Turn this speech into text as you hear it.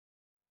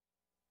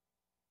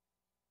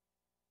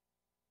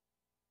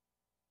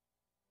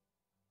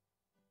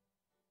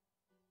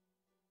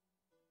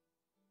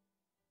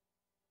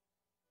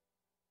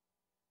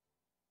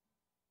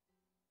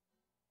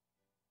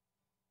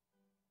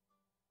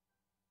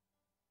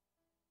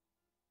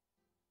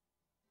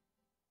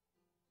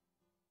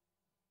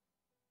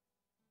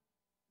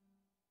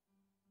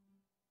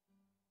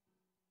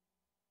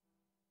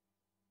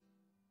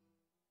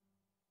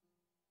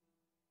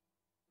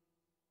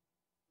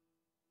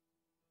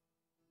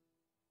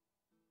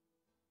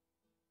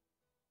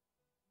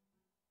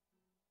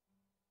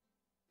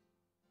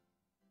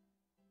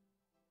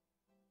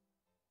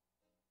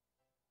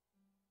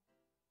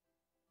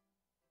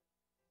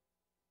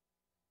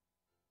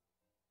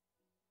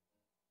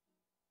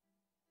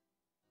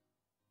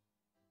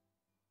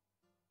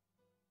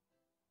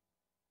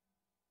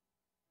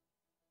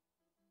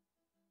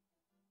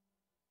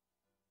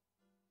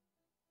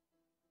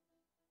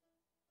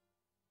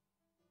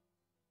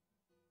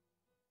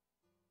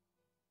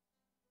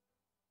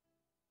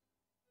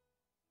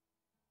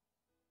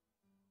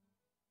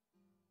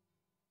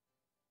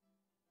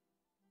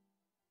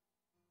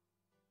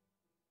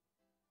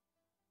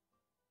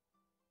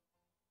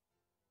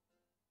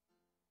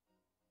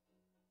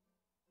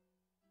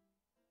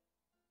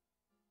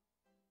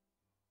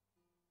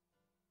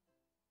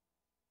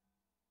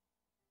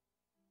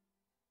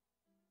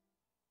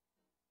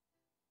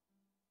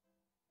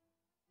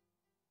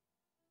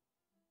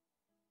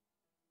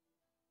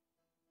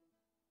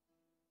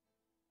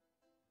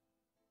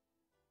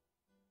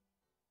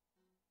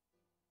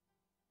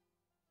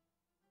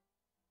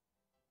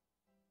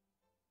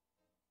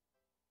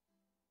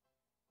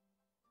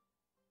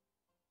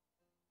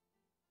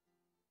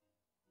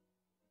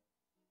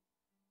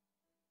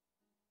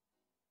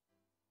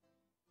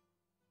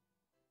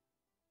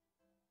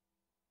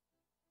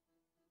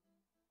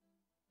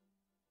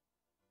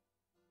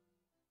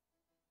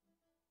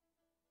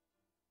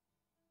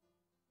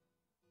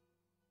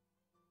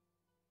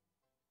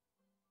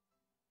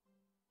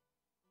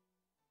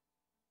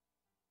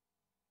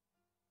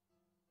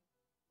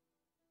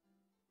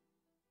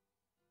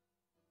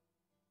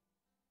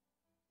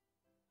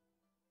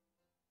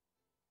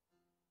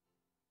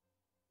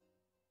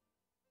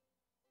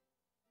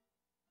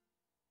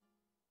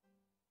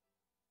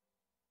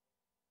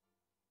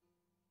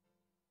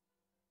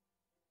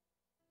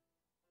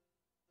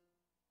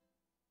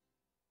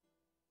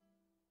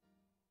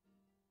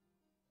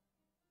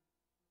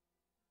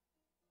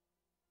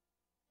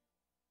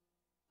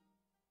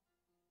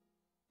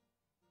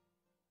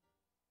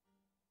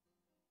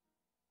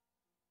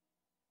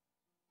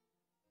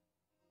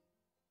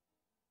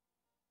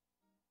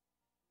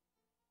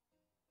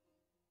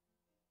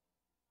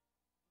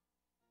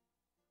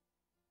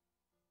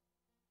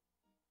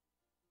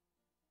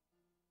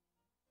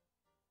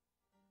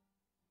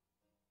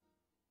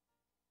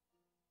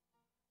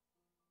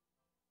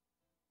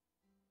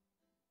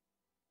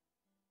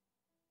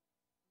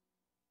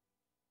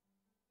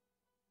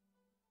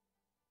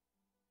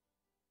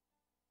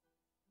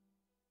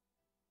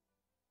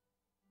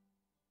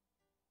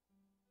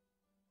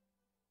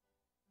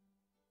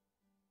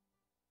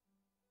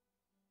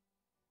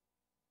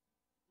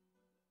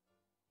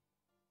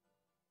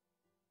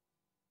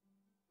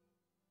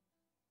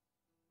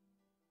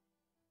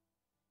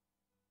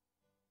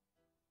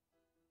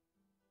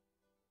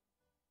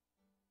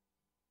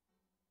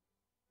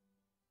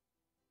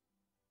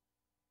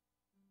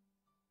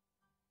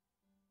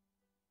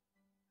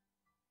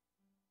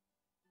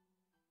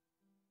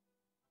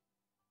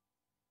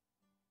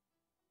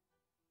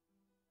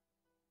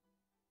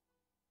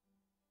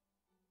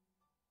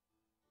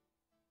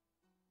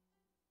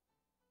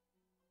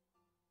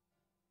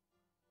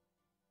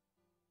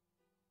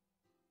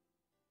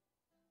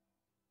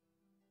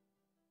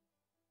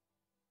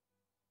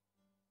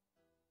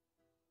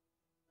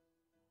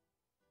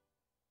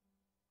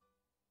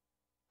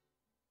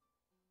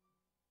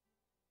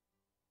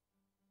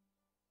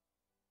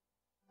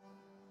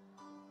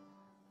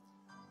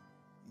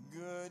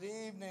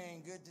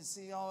evening. Good to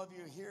see all of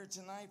you here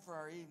tonight for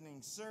our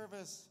evening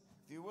service.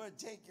 If you would,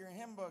 take your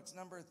hymn books,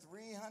 number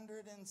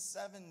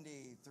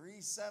 370,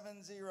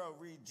 370.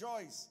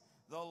 Rejoice,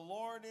 the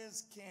Lord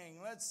is King.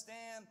 Let's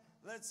stand,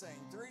 let's sing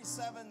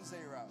 370.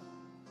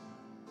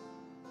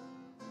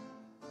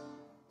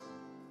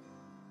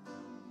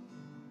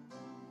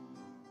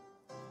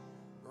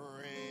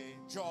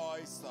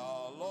 Rejoice,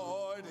 the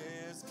Lord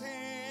is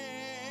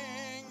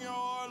King,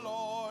 your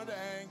Lord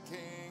and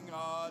King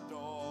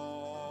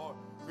adore.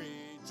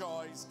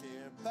 Rejoice,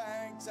 give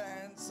thanks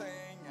and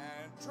sing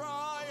and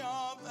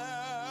triumph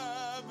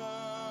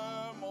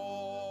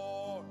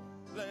evermore.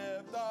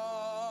 Lift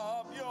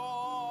up your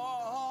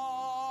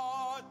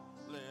heart,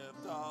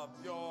 lift up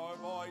your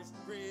voice,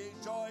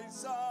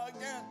 rejoice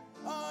again,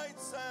 I'd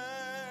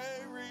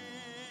say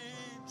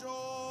rejoice.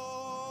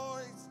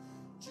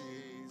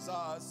 Jesus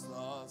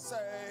the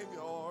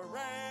Savior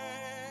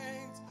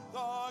reigns,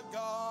 the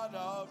God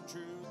of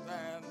truth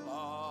and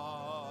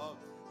love.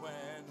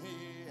 When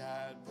he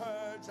had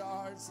purged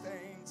our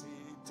stains,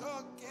 he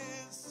took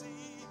his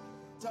seat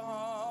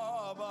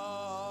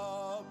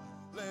above.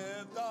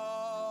 Lift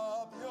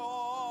up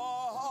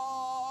your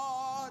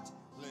heart,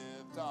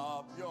 lift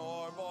up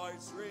your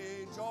voice,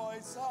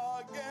 rejoice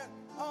again,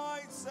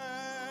 I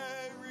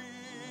say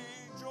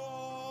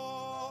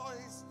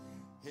rejoice.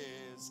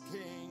 His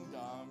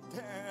kingdom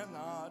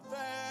cannot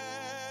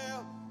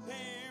fail,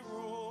 he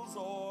rules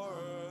o'er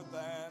earth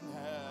and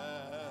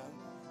heaven.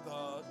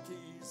 The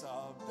keys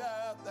of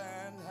death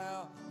and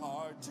hell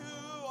are to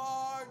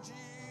our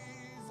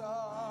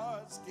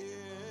Jesus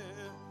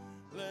give.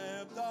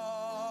 Lift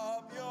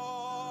up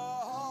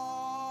your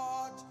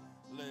heart,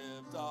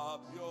 lift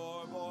up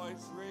your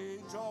voice,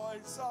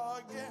 rejoice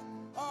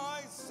again,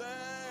 I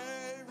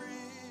say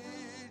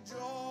rejoice.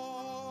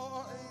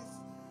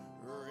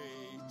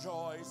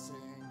 Rejoice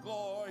in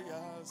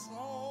glorious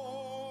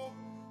hope,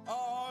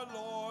 our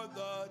Lord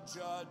the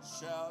Judge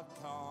shall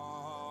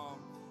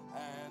come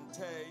and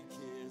take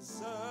his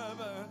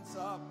servants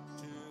up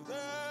to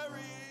their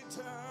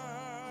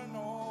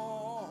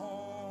eternal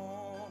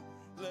home.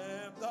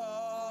 Lift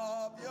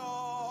up your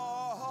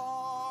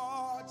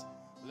heart,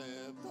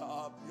 lift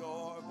up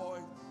your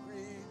voice,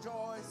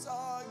 rejoice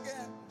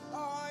again,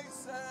 I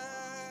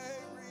say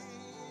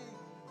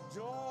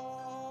rejoice.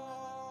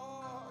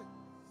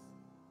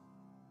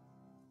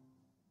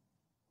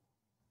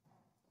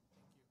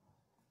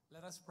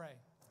 Let us pray.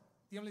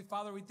 Dear Heavenly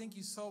Father, we thank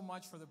you so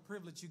much for the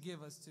privilege you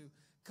give us to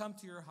come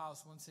to your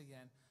house once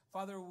again.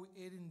 Father,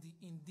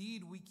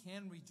 indeed we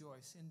can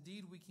rejoice.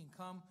 Indeed we can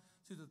come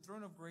to the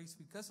throne of grace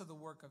because of the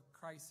work of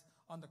Christ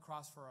on the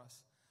cross for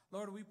us.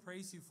 Lord, we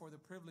praise you for the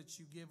privilege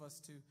you give us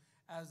to,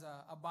 as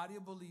a body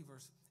of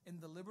believers, in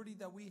the liberty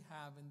that we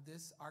have in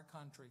this, our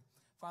country.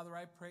 Father,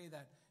 I pray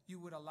that you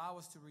would allow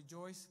us to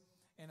rejoice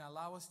and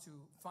allow us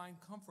to find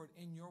comfort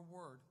in your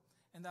word.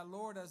 And that,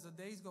 Lord, as the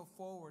days go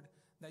forward,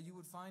 that you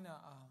would find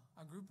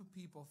a group of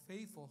people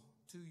faithful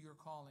to your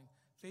calling,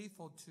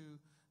 faithful to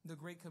the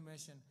Great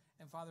Commission,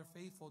 and Father,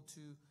 faithful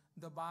to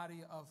the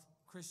body of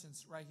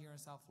Christians right here in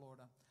South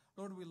Florida.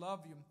 Lord, we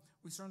love you.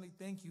 We certainly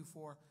thank you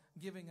for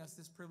giving us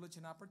this privilege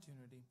and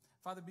opportunity.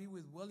 Father, be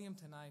with William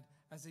tonight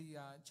as he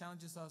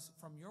challenges us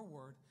from your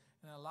word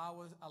and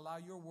allow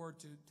your word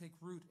to take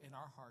root in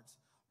our hearts.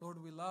 Lord,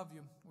 we love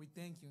you. We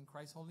thank you in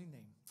Christ's holy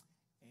name.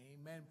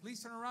 Amen.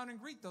 Please turn around and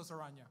greet those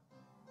around you.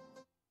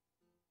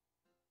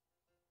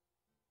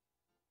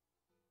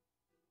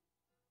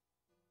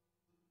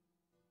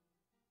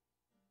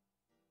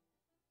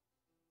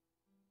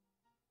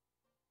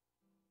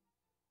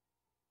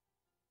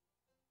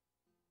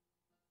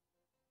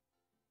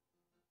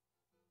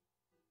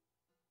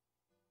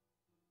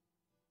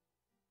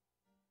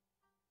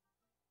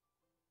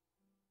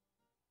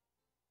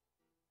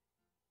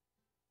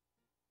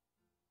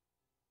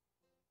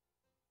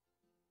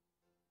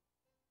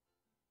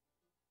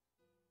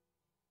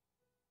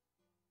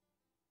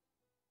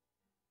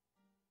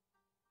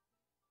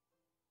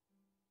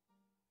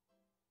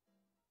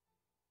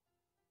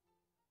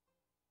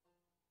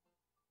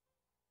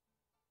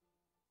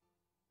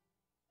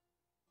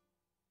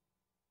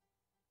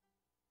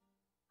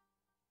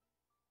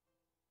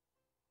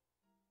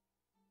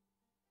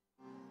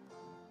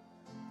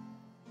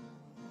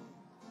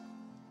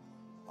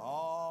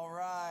 All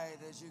right,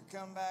 as you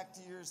come back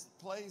to your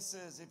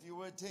places, if you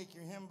would take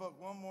your hymn book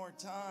one more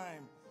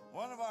time.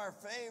 One of our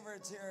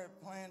favorites here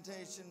at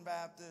Plantation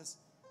Baptist,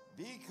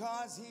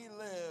 Because He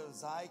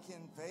Lives, I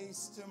Can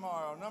Face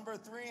Tomorrow. Number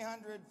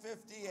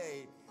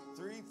 358,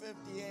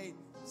 358,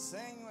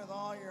 sing with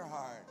all your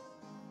heart.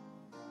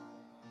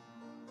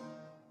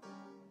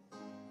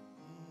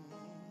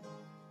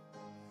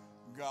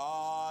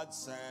 God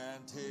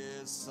sent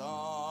His Son,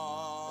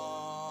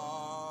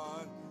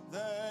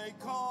 they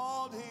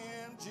called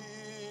Him Jesus.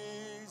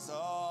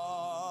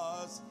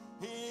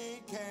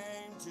 He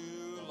came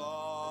to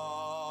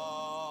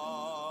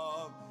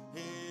love,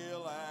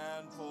 heal,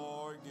 and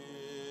forgive.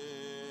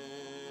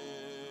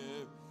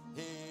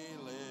 He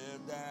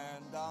lived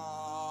and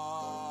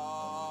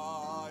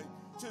died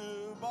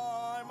to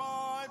buy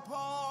my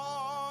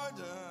pardon.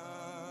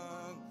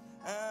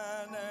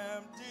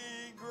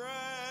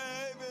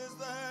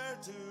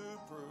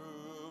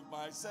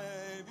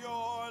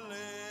 Savior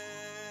lives.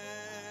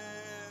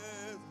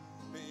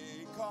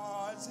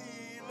 Because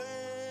he lives,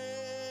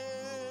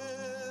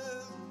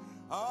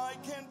 I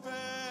can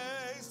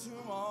face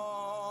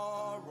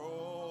tomorrow.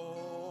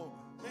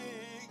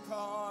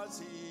 Because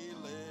he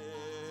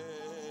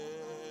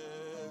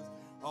lives,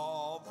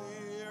 all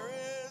fear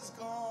is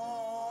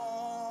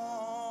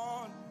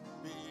gone.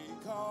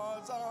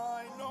 Because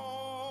I know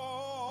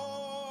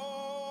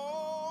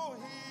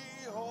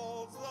he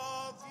holds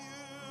the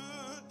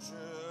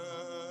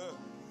future,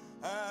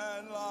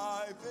 and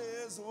life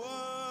is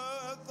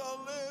worth the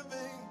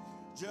living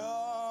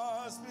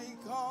just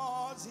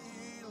because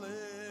he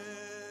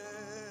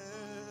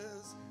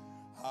lives.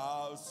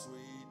 How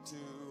sweet to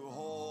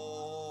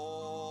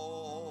hold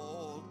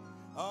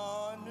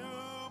a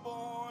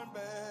newborn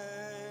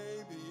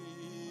baby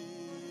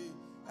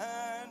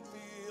and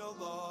feel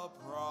the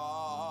pride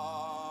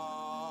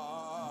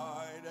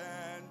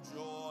and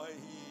joy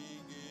he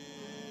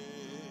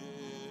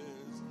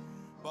gives.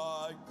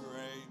 But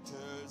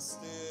greater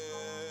still,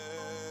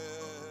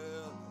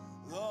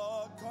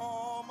 the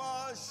calm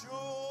assurance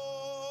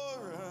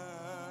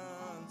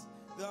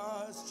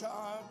this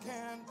child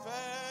can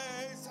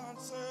face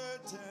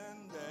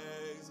uncertain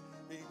days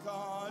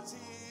because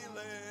he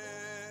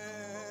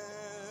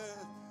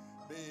lives.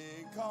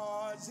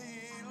 Because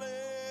he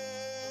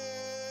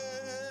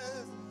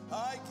lives,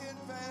 I can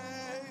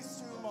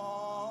face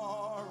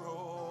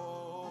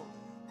tomorrow.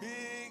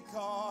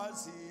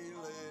 Because he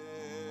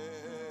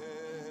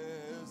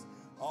lives,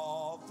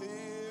 all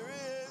fear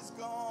is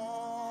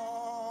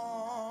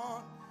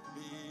gone.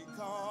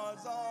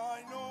 Because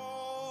I know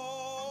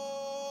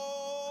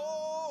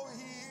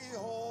he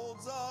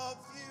holds a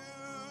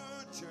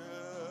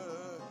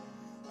future,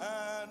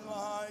 and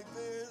life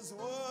is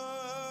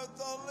worth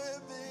the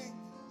living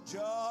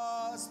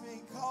just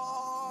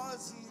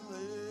because he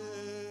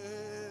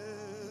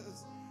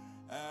lives.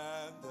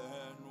 And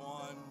then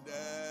one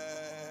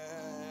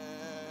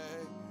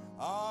day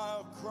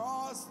I'll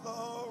cross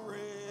the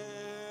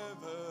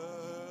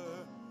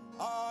river,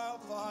 I'll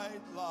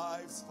fight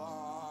life's final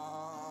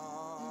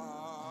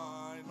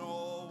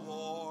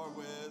war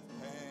with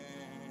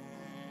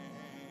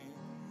pain.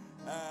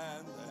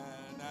 And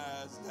then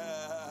as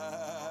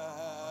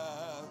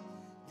death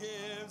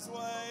gives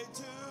way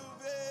to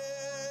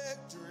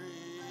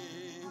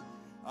victory,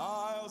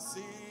 I'll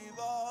see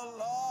the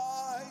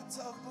light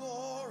of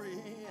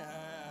glory,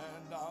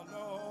 and I'll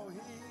know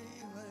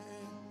he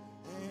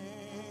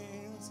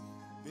lives.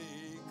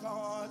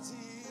 Because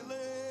he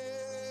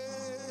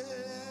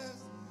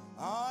lives,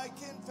 I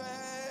can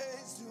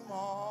face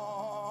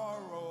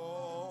tomorrow.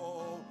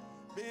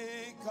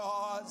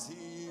 Because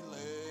he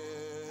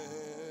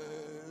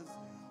lives,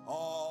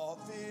 all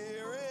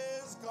fear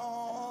is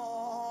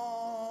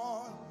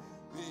gone.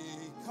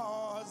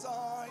 Because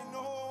I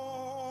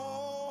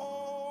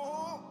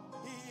know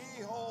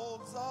he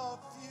holds a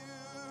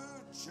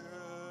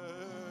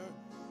future,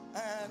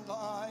 and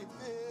life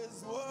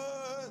is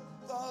worth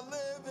the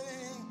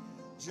living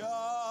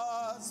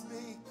just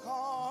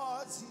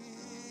because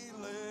he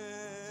lives.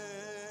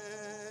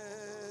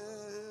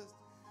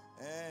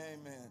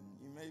 Amen.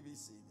 You may be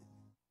seated.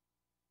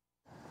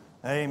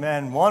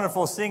 Amen.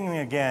 Wonderful singing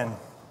again.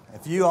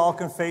 If you all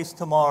can face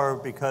tomorrow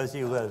because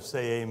he lives,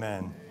 say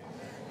amen.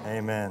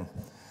 Amen.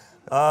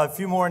 A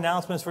few more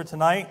announcements for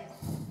tonight.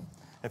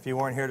 If you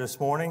weren't here this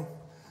morning,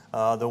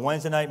 the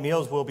Wednesday night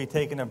meals will be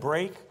taking a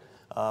break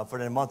for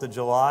the month of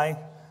July.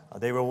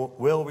 They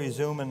will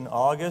resume in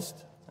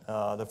August,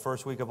 the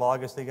first week of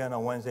August again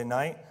on Wednesday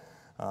night.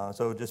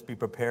 So just be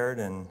prepared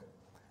and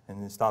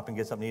stop and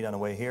get something to eat on the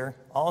way here.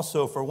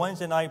 Also, for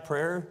Wednesday night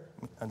prayer,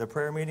 the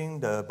prayer meeting,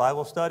 the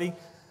Bible study,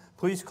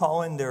 please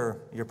call in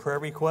your prayer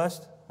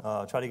request.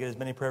 Try to get as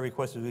many prayer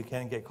requests as we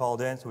can get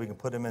called in so we can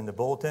put them in the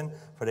bulletin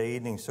for the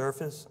evening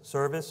service.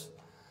 So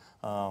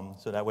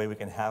that way we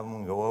can have them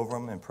and go over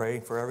them and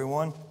pray for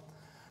everyone.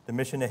 The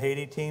Mission to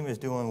Haiti team is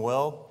doing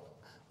well.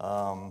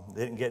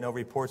 They didn't get no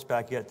reports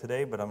back yet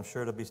today, but I'm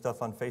sure there'll be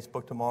stuff on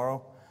Facebook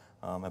tomorrow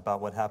about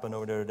what happened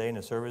over there today in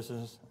the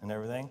services and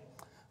everything.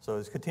 So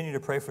just continue to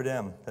pray for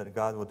them, that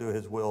God will do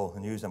his will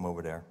and use them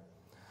over there.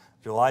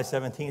 July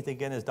 17th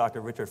again is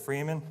Dr. Richard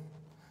Freeman.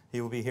 He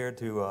will be here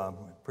to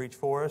preach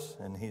for us,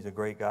 and he's a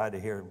great guy to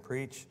hear him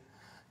preach.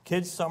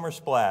 Kids Summer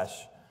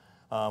Splash.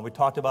 We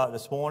talked about it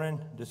this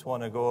morning. Just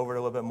want to go over it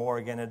a little bit more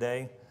again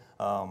today.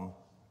 K4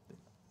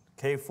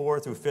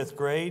 through 5th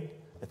grade.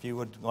 If you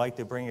would like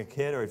to bring a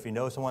kid, or if you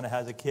know someone that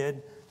has a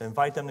kid,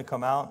 invite them to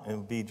come out. It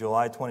will be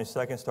July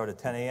 22nd, start at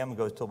 10 a.m. It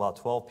goes till about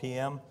 12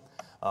 p.m.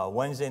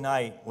 Wednesday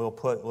night, we'll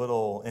put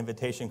little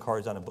invitation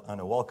cards on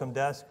a welcome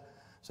desk,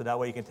 so that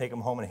way you can take them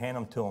home and hand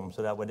them to them,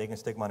 so that way they can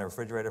stick them on the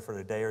refrigerator for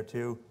a day or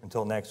two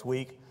until next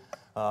week.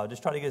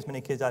 Just try to get as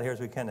many kids out here as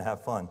we can to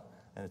have fun,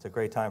 and it's a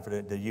great time for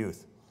the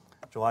youth.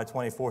 July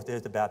 24th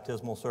is the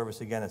baptismal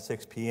service again at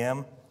 6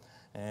 p.m.,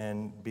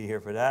 and be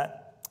here for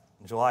that.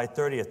 July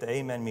 30th, the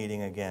Amen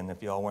meeting again.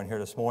 If you all weren't here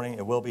this morning,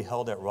 it will be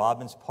held at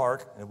Robbins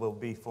Park. It will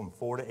be from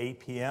 4 to 8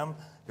 p.m.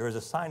 There is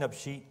a sign-up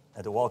sheet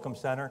at the Welcome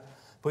Center.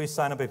 Please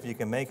sign up if you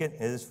can make it.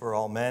 It is for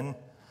all men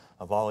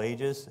of all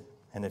ages.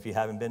 And if you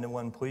haven't been to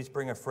one, please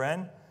bring a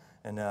friend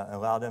and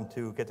allow them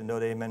to get to know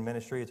the Amen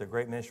Ministry. It's a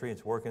great ministry.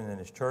 It's working in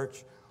his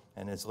church,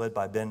 and it's led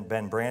by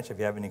Ben Branch. If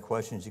you have any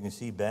questions, you can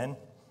see Ben.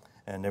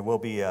 And there will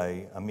be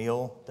a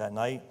meal that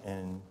night,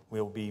 and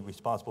we'll be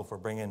responsible for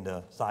bringing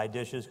the side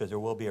dishes because there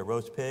will be a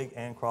roast pig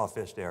and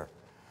crawfish there.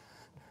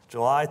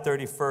 July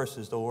 31st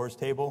is the Lord's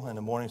table and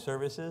the morning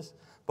services.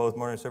 Both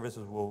morning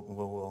services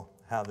will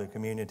have the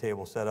communion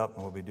table set up,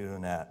 and we'll be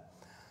doing that.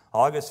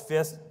 August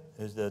 5th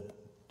is the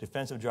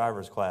defensive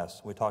driver's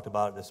class. We talked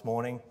about it this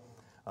morning.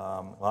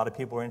 A lot of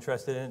people are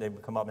interested in it.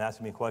 They've come up and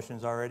asked me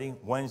questions already.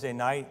 Wednesday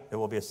night, there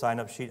will be a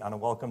sign-up sheet on a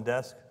welcome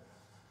desk.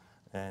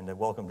 And the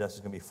welcome desk is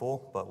going to be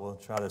full, but we'll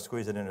try to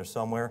squeeze it in there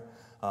somewhere.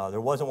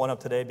 There wasn't one up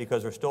today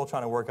because we're still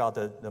trying to work out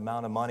the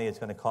amount of money it's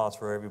going to cost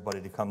for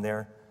everybody to come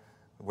there.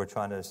 We're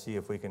trying to see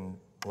if we can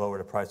lower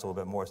the price a little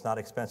bit more. It's not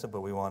expensive,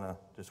 but we want to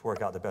just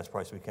work out the best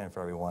price we can for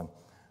everyone.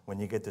 When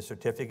you get the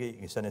certificate, you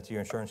can send it to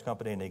your insurance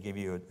company, and they give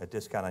you a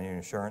discount on your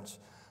insurance.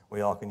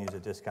 We all can use a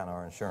discount on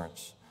our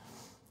insurance.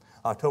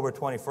 October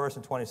 21st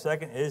and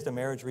 22nd is the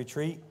marriage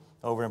retreat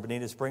over in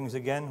Bonita Springs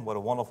again. What a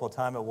wonderful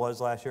time it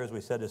was last year, as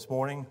we said this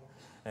morning.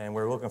 And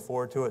we're looking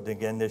forward to it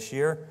again this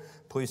year.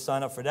 Please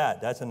sign up for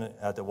that. That's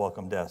at the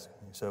welcome desk.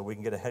 So we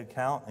can get a head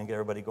count and get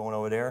everybody going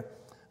over there.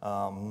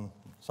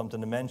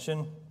 Something to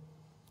mention,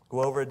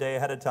 go over a day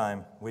ahead of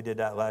time. We did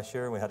that last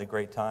year. We had a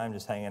great time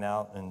just hanging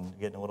out and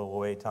getting a little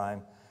away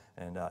time.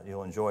 And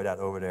you'll enjoy that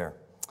over there.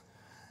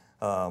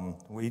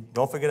 We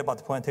don't forget about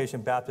the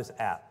Plantation Baptist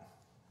app.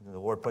 The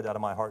Lord put that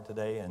on my heart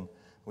today. And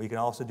we can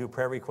also do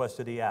prayer requests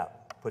to the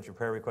app. Put your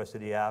prayer request to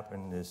the app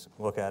and just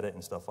look at it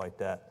and stuff like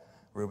that.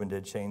 Ruben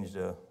did change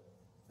the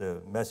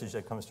message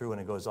that comes through when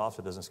it goes off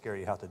so it doesn't scare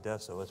you half to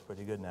death, so it's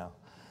pretty good now.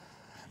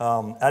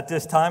 At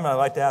this time, I'd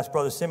like to ask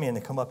Brother Simeon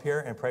to come up here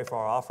and pray for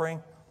our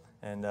offering.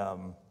 And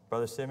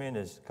Brother Simeon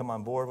has come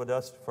on board with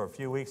us for a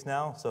few weeks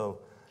now, so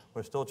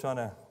we're still trying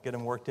to get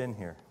him worked in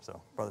here.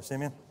 So, Brother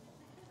Simeon.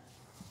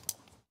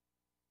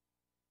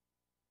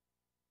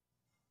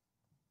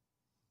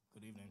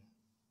 Good evening.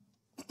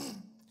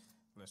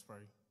 Let's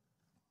pray.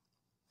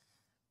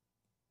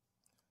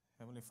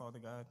 Heavenly Father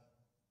God,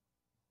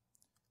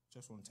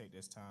 just want to take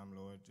this time,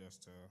 Lord,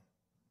 just to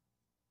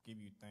give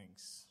you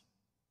thanks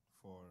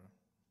for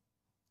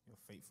your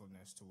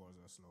faithfulness towards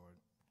us, Lord.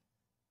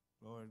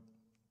 Lord,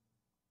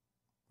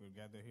 we're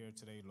gathered here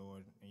today,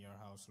 Lord, in your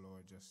house,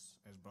 Lord, just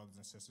as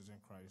brothers and sisters in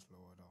Christ,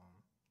 Lord. I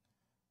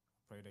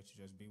pray that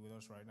you just be with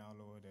us right now,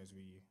 Lord, as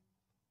we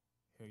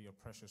hear your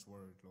precious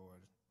word,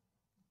 Lord.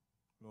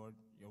 Lord,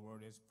 your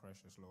word is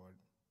precious, Lord.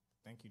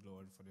 Thank you,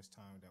 Lord, for this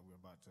time that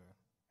we're about to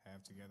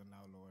have together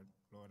now, Lord.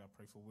 Lord, I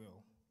pray for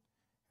Will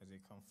as they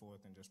come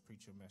forth and just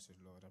preach your message,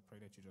 Lord. I pray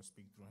that you just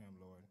speak through him,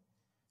 Lord.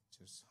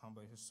 Just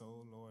humble his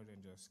soul, Lord,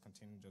 and just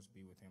continue to just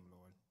be with him,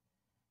 Lord.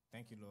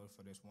 Thank you, Lord,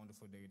 for this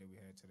wonderful day that we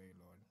had today,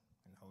 Lord.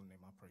 In holy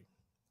name I pray.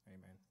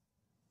 Amen.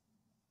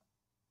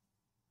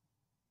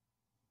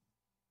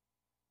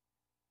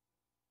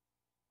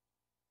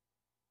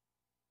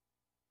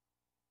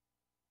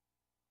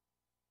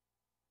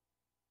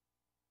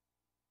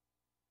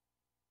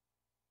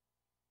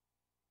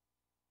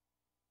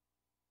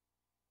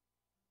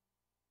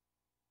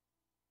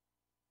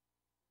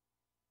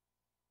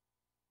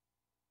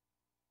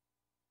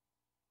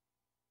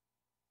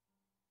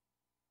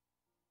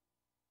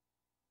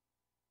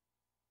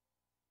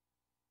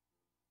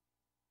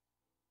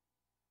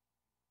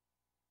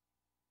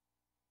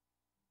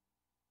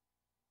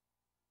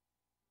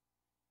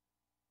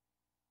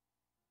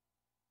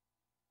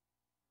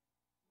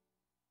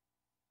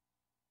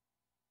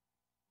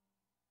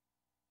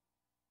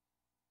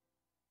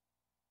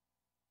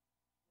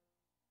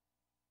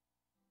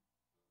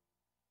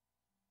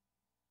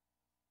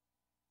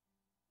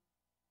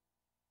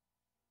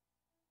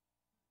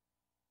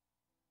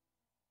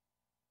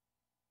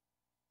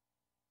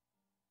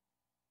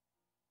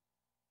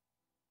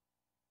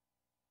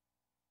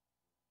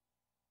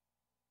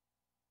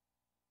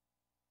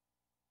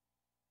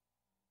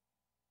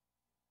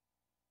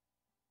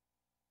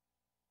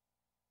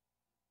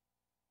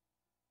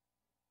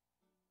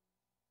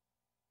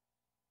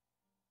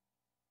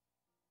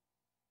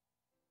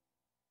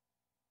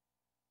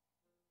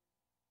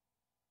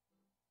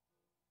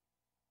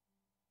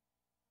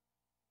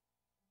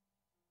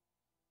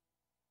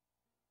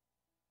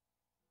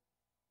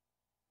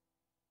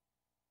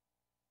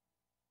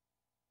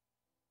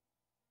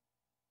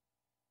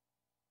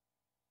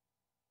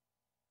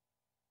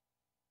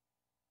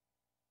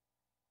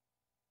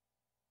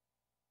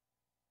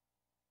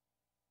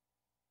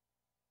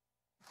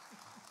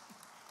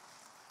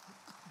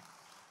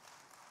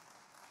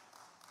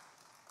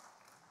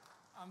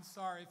 I'm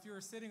sorry, if you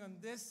were sitting on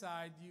this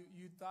side,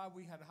 you thought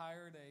we had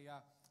hired a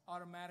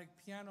automatic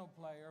piano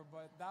player,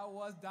 but that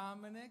was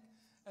Dominic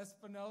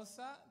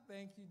Espinosa.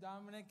 Thank you,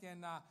 Dominic.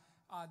 And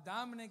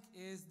Dominic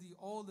is the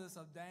oldest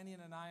of Danny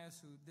and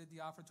Ananias, who did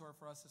the offertory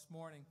for us this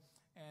morning.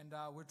 And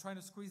we're trying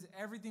to squeeze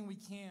everything we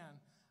can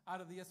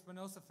out of the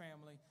Espinosa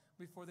family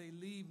before they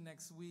leave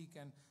next week.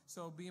 And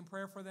so be in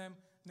prayer for them.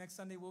 Next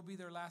Sunday will be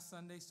their last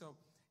Sunday. So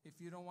if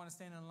you don't want to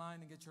stand in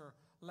line and get your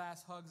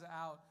last hugs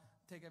out,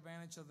 take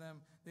advantage of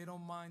them. They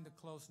don't mind the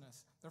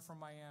closeness. They're from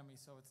Miami,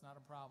 so it's not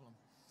a problem.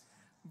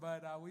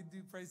 But we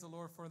do praise the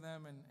Lord for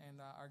them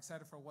and are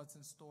excited for what's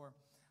in store.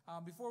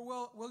 Before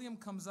William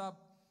comes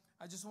up,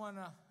 I just want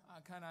to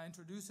kind of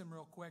introduce him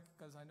real quick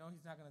because I know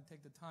he's not going to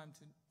take the time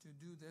to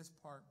do this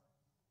part.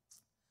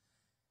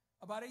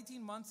 About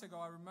 18 months ago,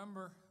 I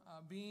remember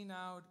being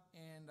out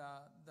in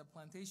the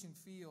plantation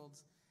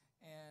fields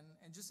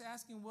and just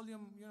asking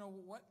William,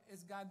 what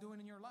is God doing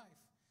in your life?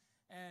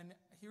 And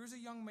here's a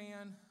young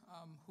man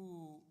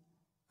who,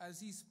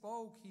 as he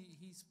spoke,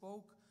 he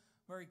spoke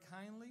very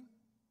kindly.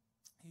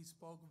 He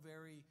spoke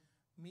very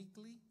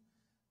meekly.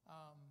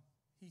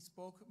 He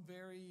spoke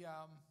very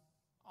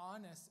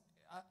honest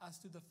as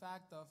to the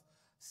fact of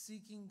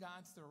seeking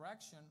God's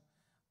direction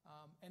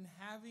and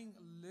having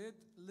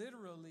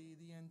literally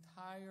the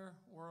entire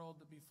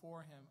world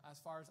before him as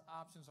far as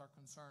options are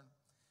concerned.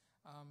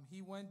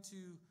 He went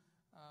to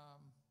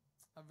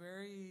a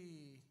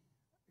very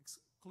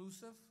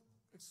exclusive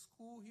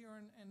school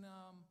here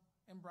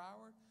in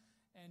Broward,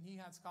 and he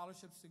had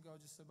scholarships to go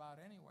just about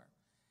anywhere.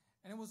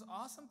 And it was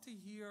awesome to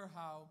hear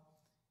how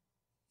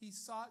he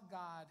sought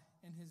God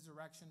in his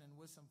direction and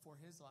wisdom for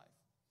his life.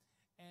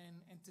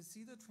 And to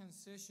see the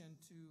transition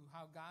to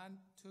how God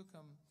took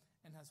him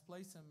and has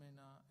placed him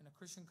in a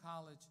Christian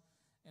college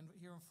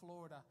here in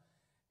Florida,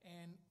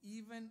 and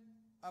even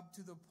up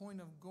to the point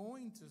of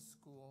going to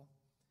school,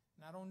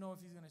 and I don't know if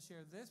he's going to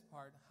share this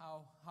part,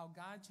 how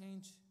God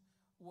changed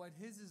what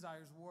his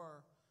desires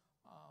were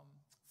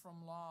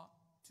from law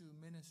to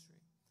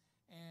ministry.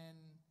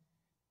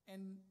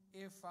 And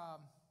if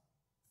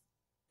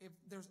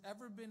there's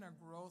ever been a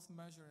growth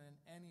measure in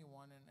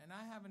anyone, and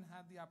I haven't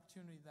had the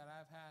opportunity that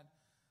I've had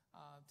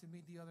to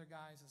meet the other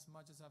guys as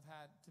much as I've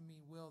had to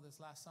meet Will this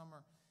last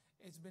summer,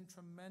 it's been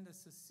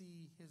tremendous to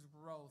see his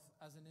growth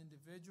as an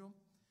individual,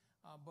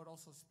 but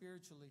also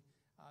spiritually,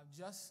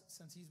 just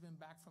since he's been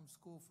back from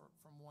school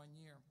from 1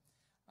 year.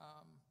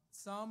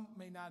 Some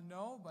may not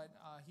know, but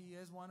he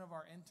is one of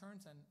our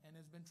interns, and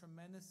it's been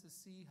tremendous to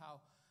see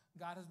how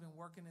God has been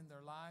working in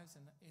their lives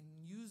and in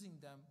using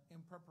them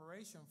in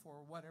preparation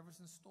for whatever's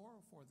in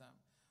store for them,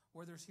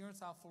 whether it's here in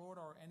South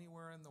Florida or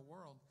anywhere in the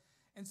world.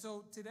 And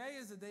so today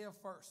is the day of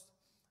first.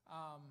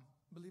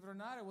 Believe it or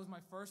not, it was my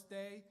first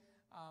day,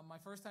 my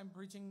first time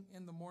preaching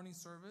in the morning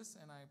service,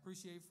 and I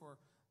appreciate for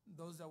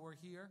those that were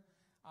here.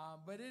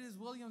 But it is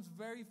William's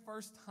very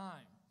first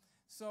time.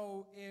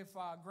 So if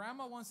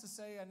Grandma wants to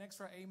say an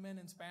extra amen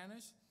in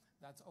Spanish,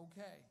 that's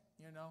okay,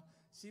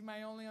 She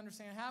might only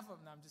understand half of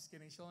it. No, I'm just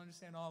kidding. She'll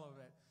understand all of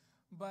it.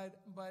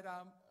 But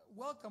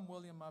welcome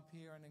William up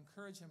here and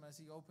encourage him as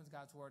he opens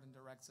God's word and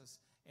directs us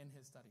in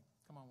his study.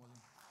 Come on,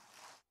 William.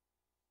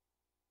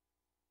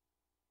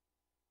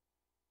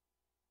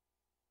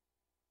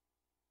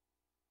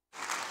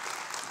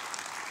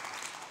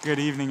 Good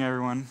evening,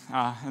 everyone,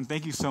 and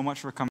thank you so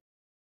much for coming.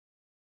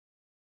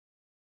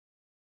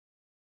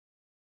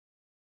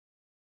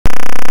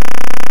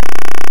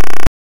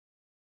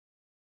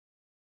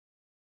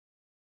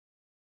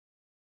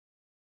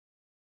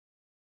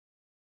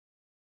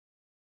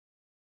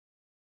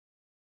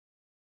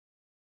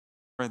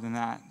 Than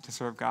that to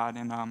serve God,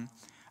 and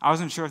I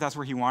wasn't sure if that's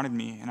where he wanted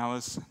me, and I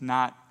was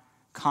not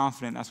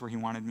confident that's where he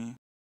wanted me.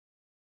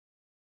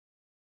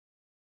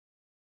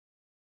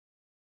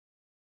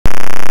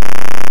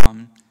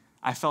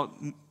 I felt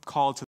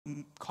called to.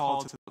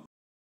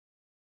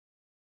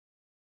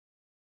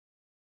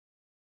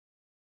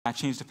 I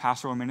changed to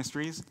pastoral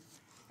ministries,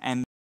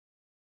 and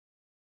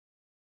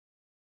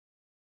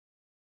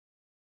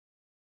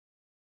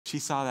she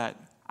saw that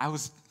I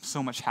was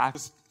so much happy.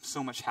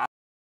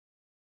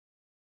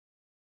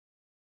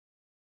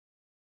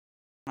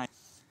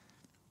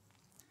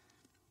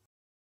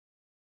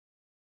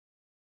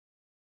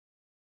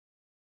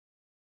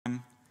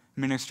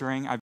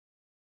 Ministering.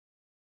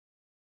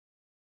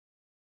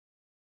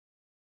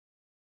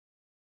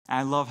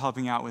 I love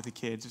helping out with the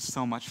kids. It's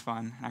so much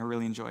fun, and I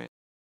really enjoy it.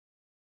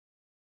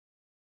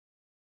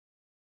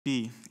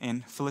 B,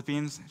 in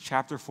Philippians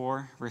chapter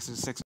 4, verses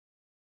 6.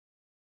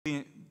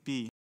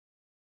 B,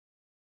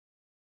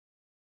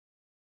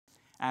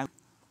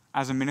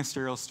 as a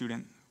ministerial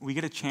student, we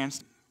get a chance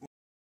to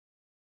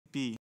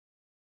be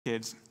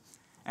kids,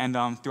 and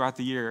throughout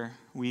the year,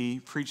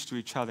 we preach to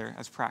each other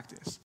as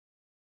practice.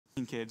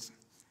 Kids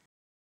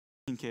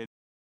out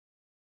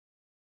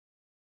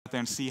there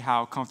and see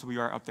how comfortable you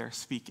are up there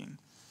speaking.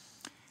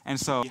 And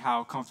so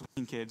how comfortable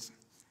kids.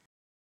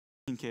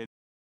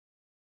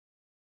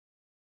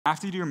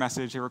 After you do your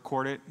message, they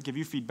record it, give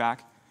you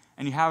feedback,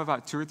 and you have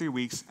about 2 or 3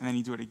 weeks, and then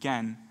you do it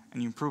again,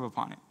 and you improve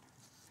upon it.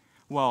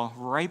 Well,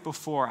 right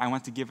before I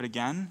went to give it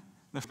again,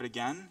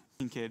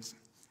 kids,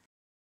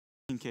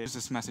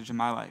 this message in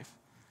my life.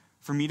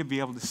 For me to be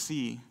able to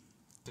see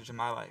this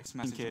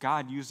message,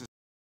 God used this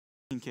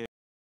kid,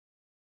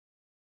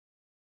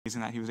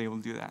 and that he was able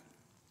to do that.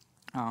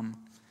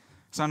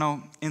 So I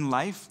know in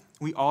life,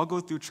 We all go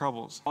through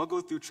troubles.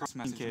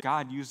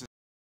 God used this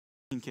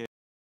kid.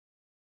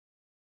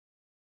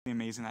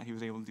 Amazing that he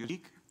was able to do.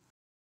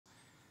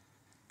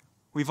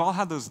 We've all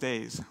had those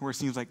days where it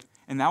seems like,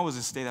 and that was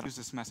the day that I used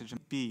this message.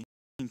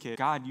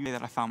 God, you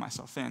that I found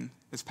myself in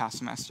this past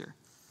semester.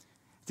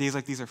 Days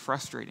like these are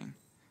frustrating,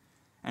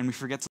 and we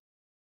forget to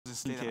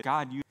say that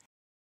God, you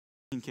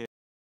in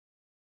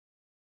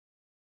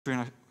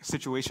a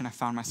situation I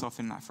found myself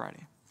in that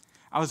Friday.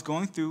 I was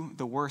going through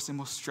the worst and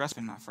most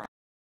stressful in that Friday.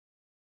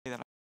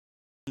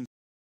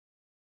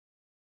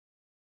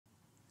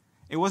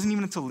 It wasn't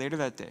even until later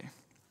that day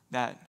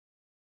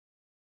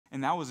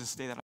and that was this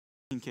day that I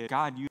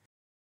God, you.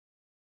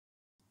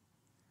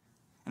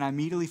 And I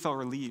immediately felt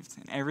relieved,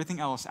 and everything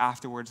else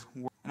afterwards.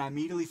 And I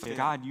immediately felt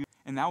God, you.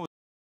 And that was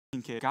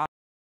God.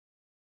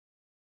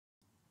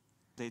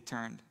 They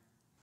turned.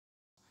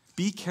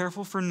 Be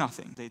careful for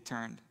nothing. They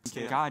turned.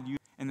 God, you.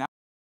 And that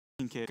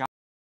was God.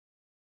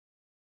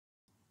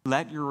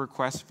 Let your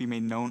requests be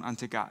made known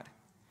unto God.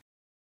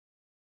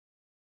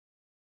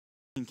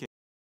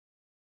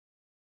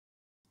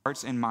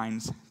 Hearts and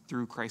minds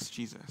through Christ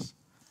Jesus.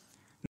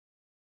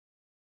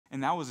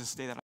 And that was this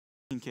day that I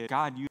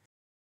God, you.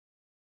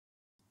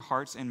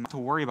 Hearts and to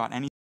worry about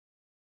anything.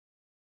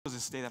 It was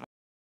this day that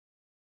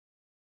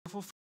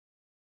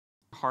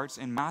hearts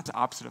and not the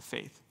opposite of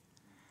faith.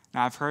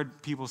 Now I've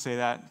heard people say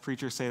that,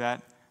 preachers say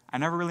that. I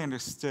never really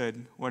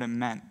understood what it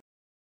meant.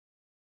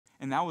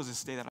 And that was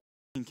this day that I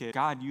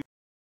God, you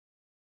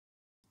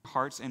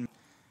hearts and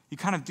you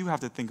kind of do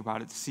have to think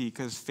about it to see,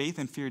 because faith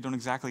and fear don't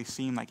exactly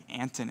seem like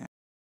antonyms.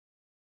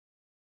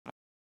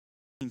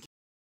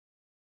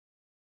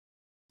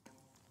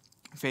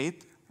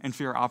 Faith and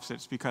fear are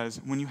opposites,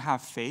 because when you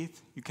have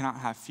faith, you cannot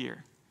have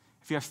fear.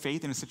 If you have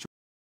faith in a situation,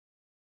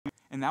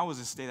 and that was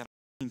this day that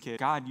I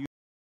God, you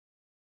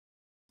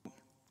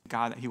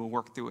God that he will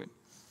work through it.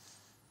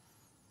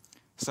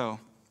 So,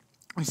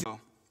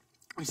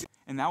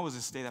 and that was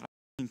this day that I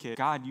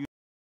God, you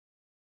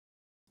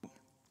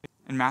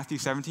in Matthew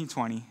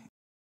 17:20,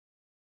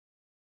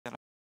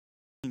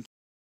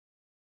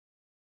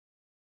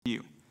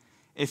 you.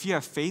 If you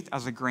have faith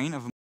as a grain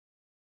of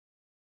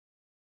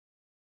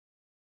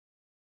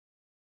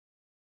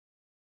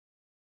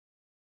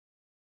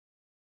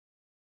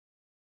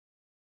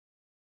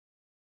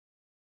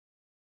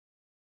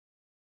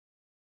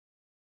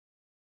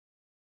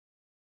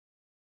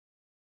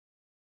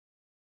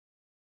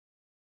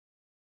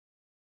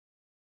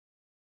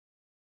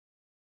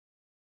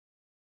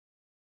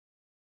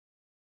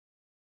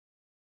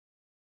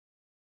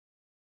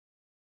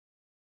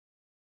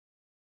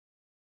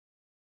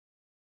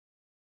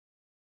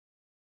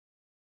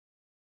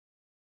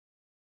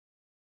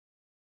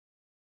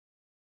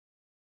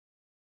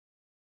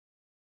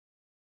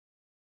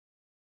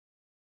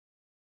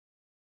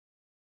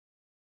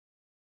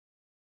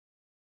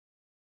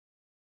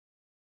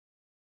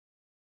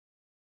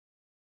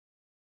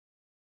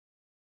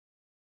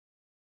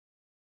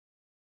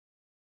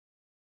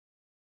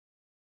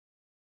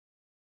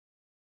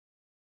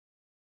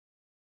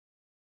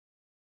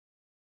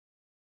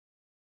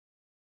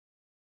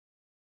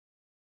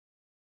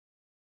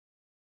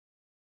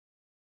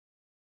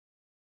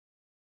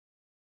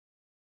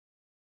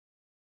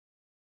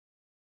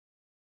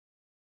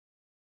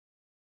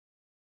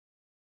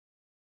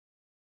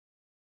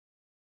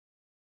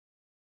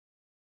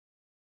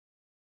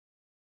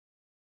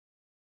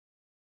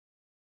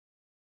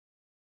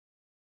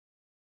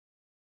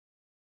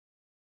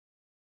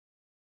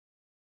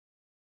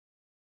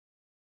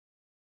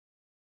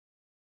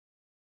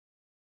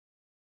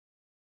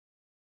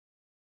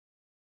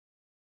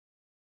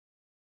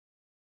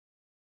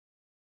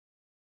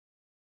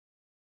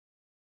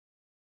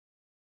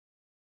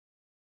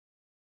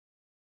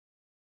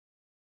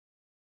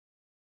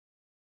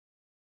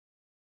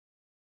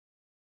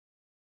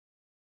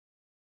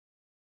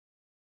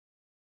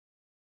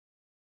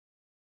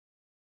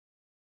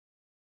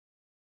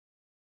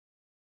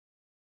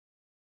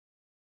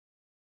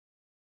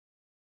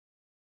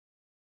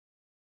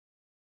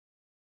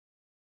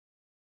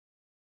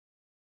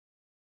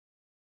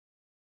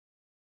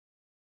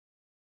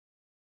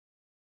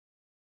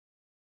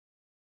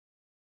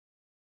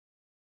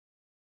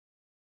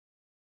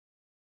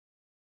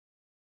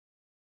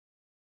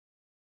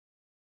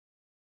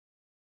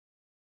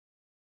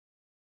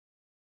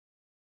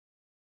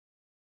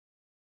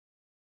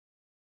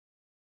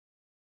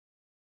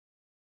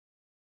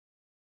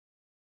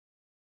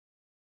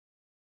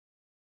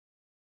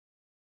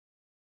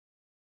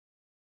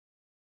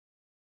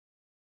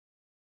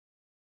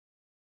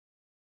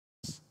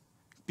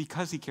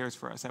because he cares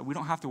for us, that we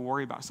don't have to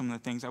worry about some of the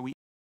things that we,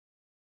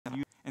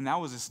 and that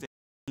was a statement,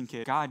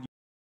 God,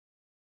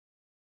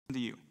 to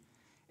you.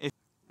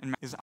 And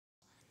is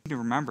to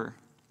remember,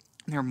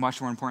 there are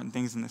much more important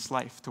things in this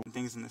life,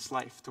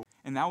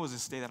 and that was a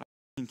state that I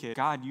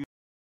God, you,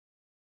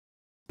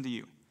 to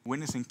you,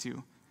 witnessing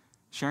to,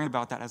 sharing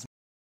about that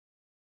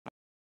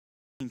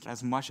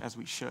as much as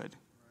we should.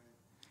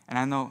 And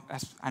I know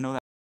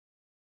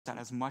that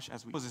as much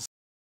as we was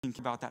think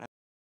about that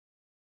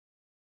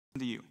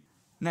to you.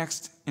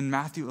 Next, in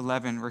Matthew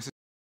 11, verses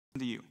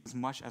to you, as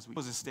much as we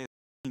was a state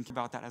think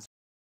about that as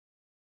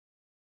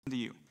to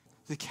you,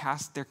 to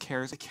cast their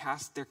cares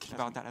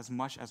about that as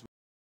much as we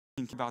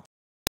think about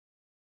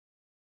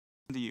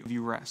to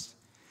you rest.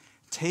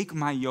 Take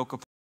my yoke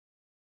upon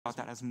about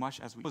that as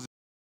much as we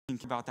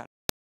think about that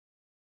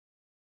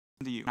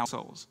to you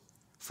souls.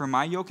 For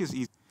my yoke is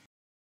easy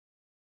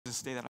to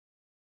stay that.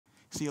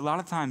 See, a lot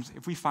of times,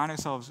 if we find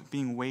ourselves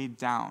being weighed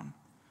down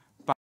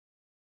by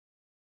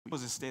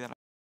was a state that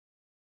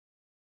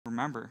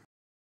remember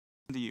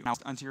to you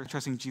unto your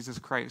trusting Jesus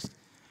Christ,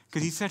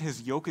 because he said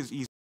his yoke is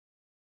easy.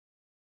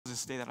 Was a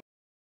state that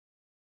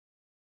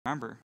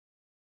remember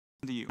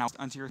to you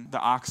unto the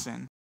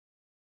oxen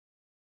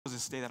was a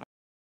state that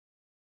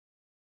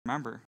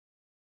remember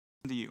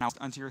to you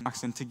unto your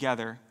oxen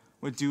together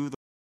would do the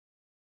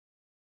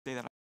day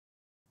that.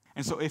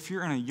 And so, if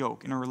you're in a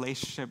yoke, in a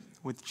relationship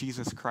with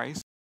Jesus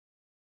Christ,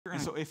 and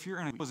so if you're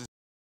in a was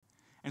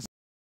and so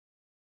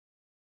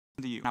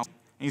to you, and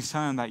he's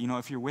telling them that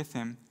if you're with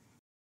him,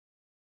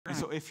 and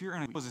so if you're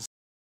in a was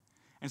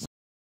and so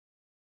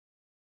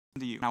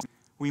to you,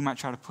 we might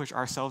try to push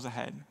ourselves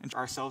ahead.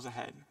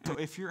 So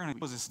if you're in a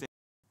was a state,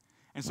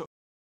 and so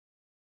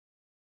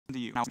to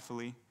you,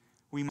 hopefully,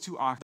 we might too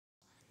often,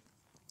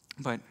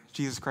 but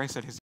Jesus Christ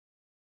said his.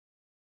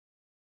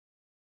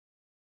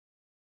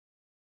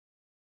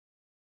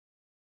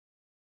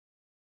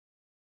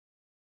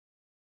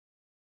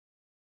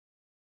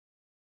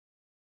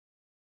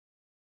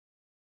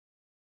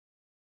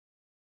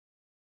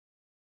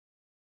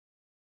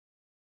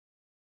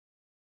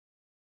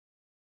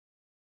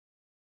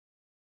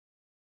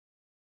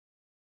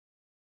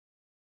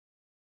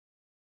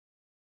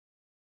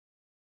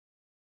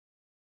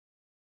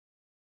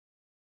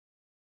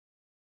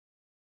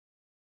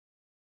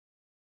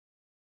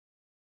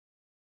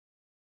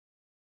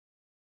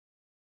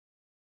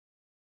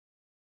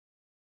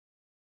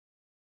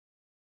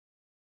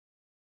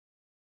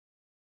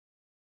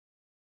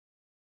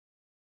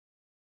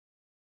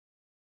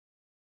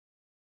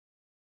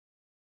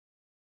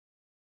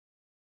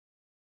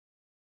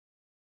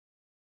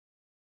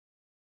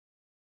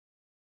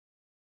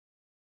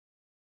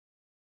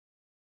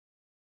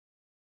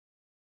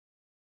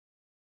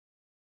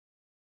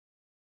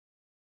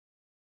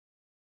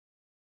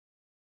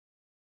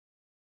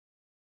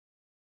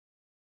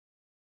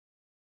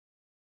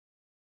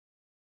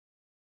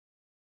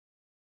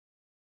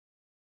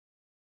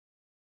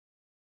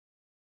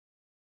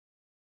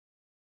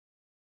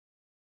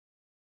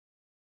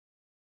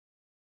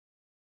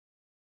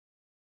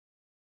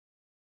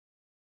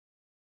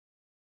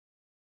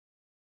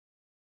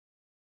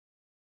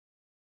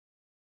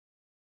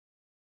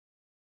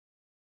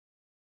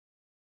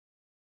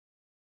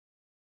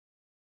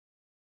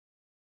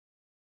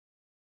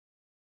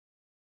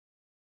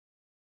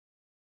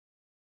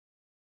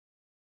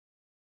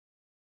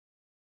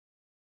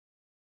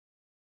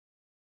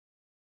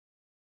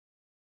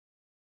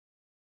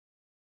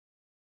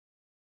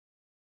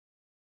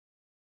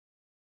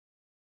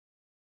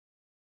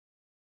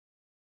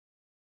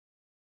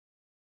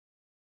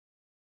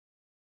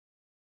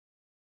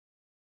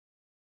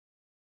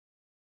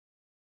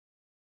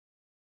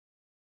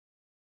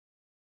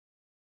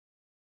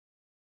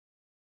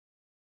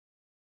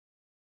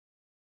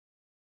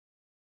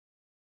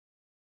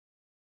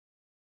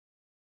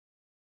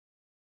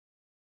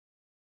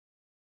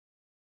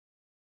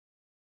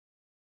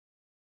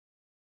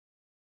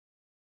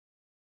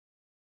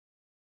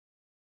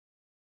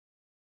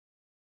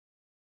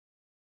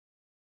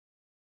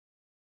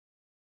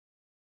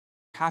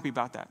 Happy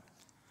about that.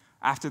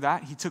 After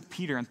that, he took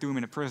Peter and threw him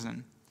into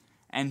prison.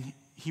 And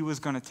he was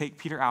going to take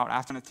Peter out.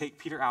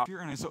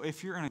 And so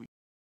if you're in a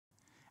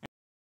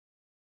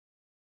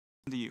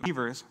the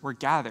believers were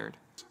gathered.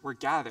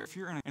 If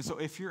you're in and so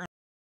if you're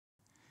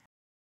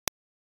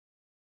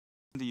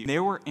in they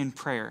were in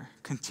prayer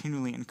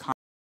continually in contact.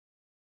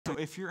 So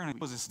if you're in a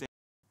was a state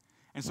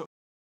and so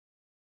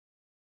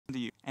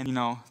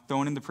and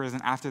thrown into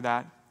prison after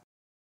that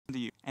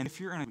and if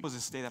you're in a was a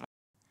state that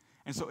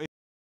and so if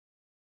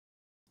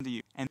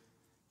and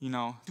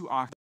too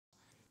often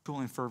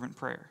people in fervent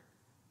prayer.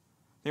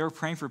 They were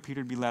praying for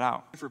Peter to be let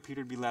out. If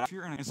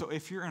you're in and so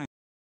if you're in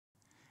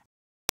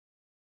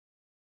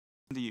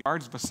the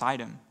guards beside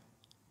him,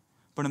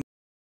 but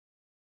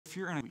if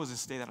you're in a was a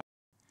state that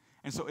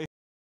and so if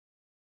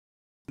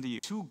the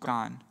two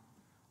gone,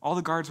 all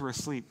the guards were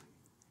asleep.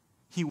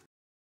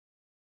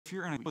 If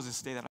you're in a was a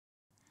state that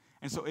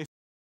and so if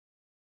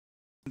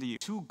the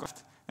two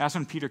that's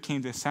when Peter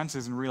came to his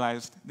senses and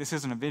realized this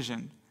isn't a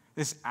vision,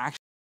 this actually.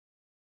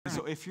 And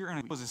so if you're in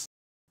a was a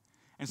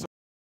and so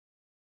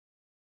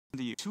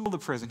the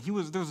prison,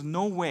 there was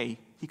no way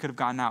he could have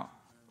gotten out.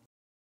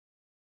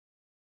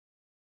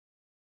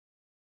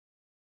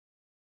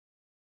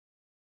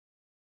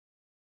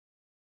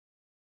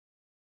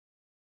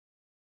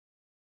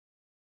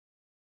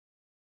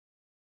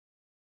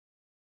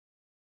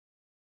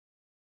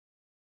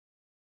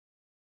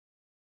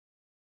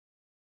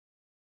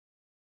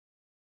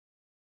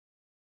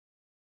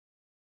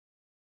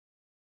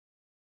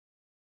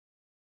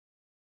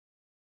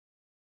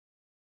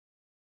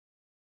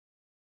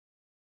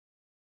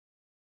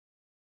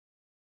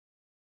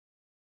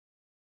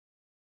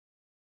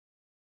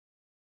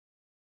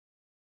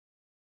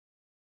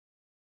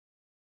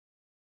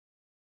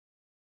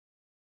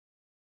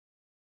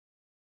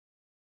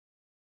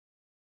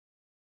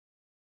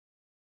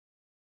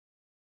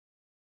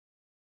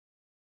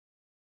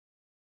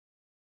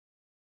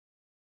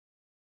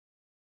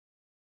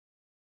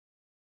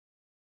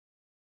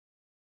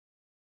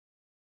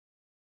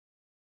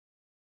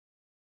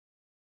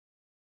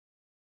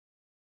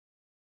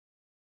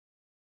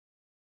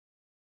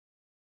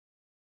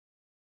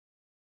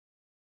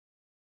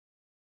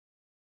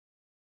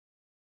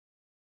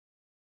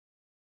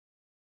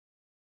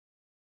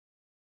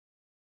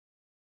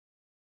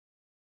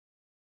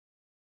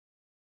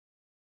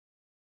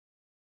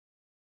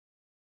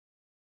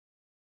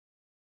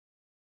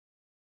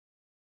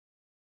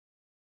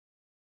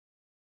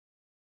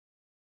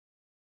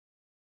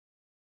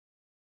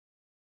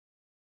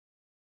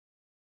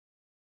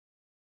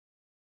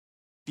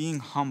 being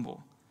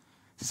humble.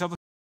 So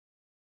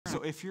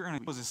if you're in a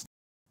position,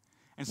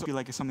 and so feel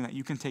like it's something that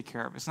you can take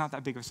care of, it's not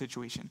that big of a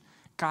situation.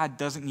 God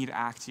doesn't need to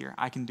act here.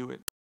 I can do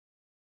it.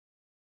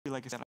 Feel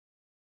like I said,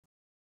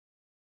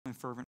 and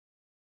fervent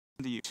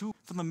to you.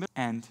 From the middle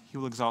end, he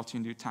will exalt you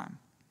in due time.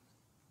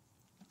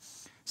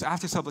 So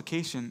after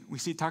supplication, we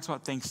see it talks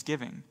about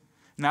thanksgiving.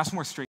 And that's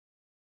more straight.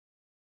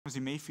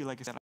 You may feel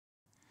like it's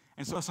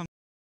and so something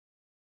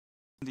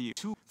to you.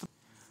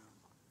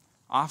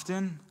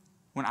 Often,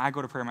 when I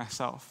go to prayer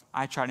myself,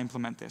 I try to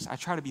implement this. I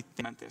try to be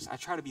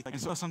like, and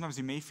so sometimes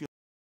you may feel,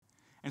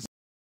 and so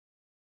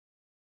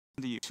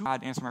to you,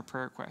 God answer my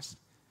prayer request.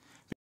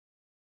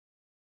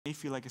 You may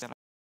feel like it's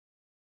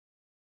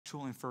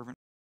actual and fervent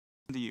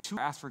to you. To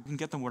ask for, you can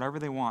get them whatever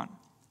they want,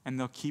 and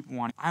they'll keep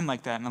wanting. I'm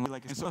like that,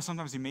 and so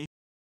sometimes you may,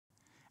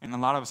 and a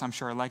lot of us, I'm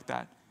sure, are like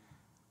that.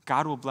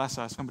 God will bless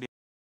us. Somebody,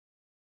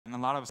 and a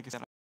lot of us, like I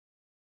said,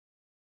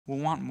 will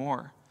want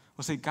more.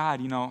 We'll say, God,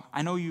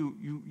 I know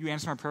you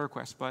answer my prayer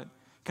request, but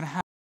can I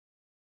have,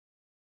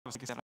 like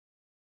I said,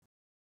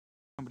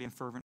 somebody in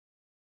fervent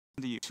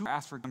to you to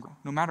ask for,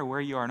 no matter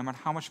where you are, no matter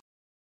how much.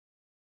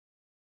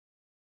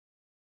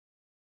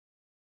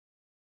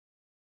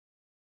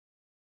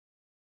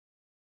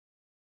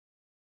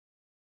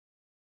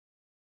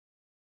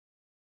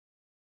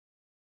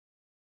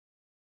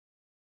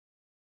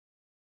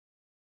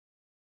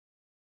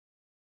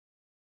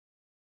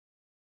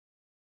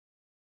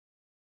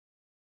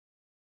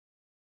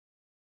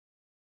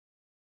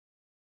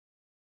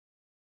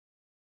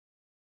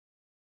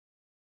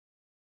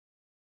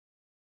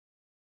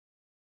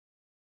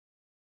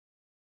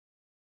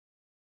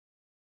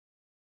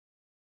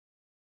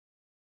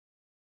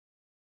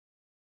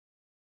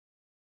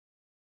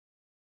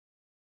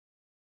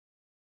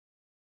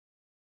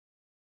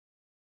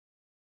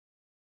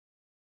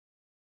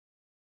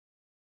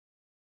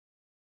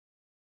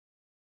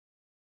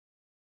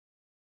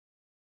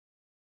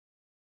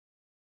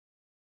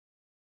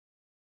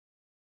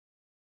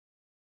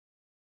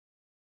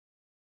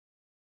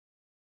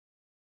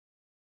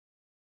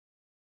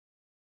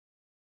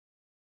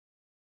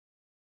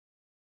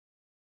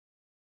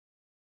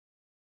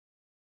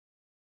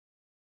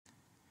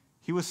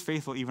 He was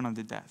faithful even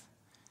unto death.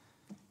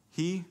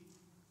 He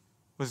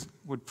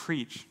would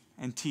preach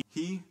and teach.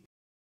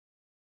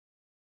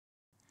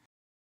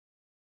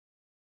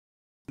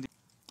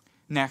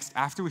 Next,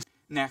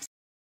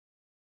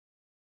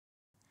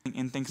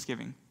 in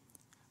thanksgiving,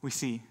 we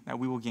see that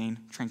we will gain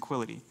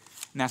tranquility.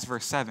 And that's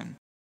verse 7.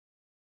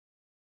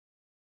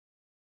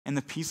 And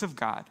the peace of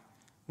God,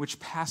 which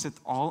passeth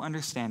all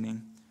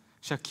understanding,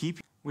 shall keep,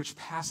 which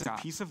passeth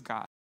the peace of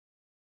God.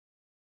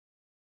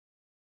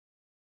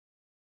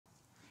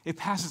 It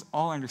passes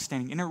all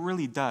understanding, and it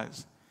really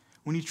does.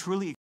 When you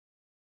truly,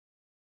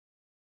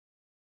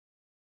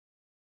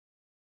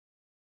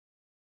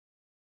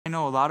 I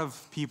know a lot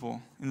of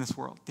people in this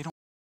world, they don't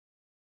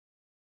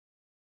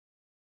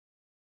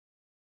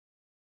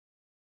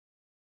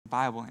the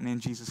Bible and in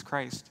Jesus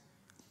Christ.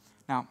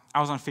 Now,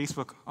 I was on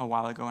Facebook a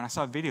while ago, and I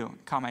saw a video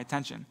that caught my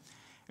attention.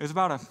 It was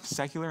about a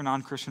secular,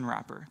 non-Christian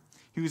rapper.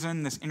 He was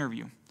in this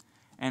interview,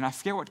 and I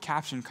forget what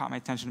caption caught my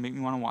attention to make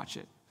me want to watch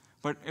it.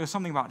 But it was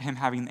something about him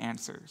having the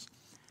answers.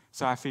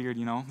 So I figured,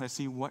 let's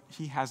see what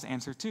he has the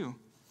answer to.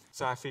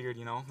 So I figured,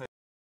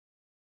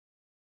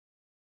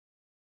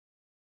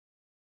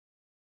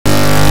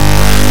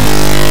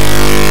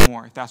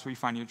 more, if that's where you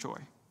find your joy.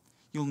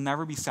 You'll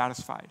never be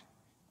satisfied.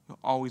 You'll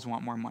always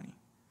want more money.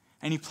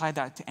 And he applied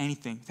that to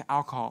anything, to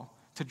alcohol,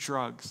 to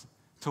drugs,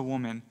 to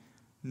women.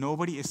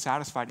 Nobody is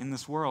satisfied in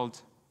this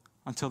world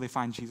until they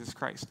find Jesus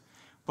Christ.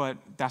 But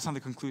that's not the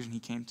conclusion he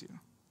came to.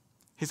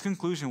 His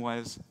conclusion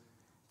was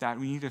that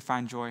we need to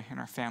find joy in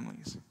our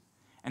families.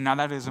 And now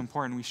that is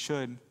important, we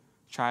should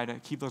try to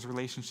keep those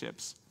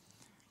relationships.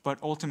 But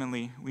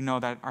ultimately, we know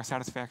that our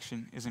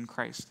satisfaction is in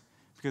Christ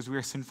because we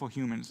are sinful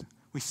humans.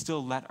 We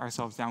still let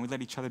ourselves down. We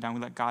let each other down. We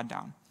let God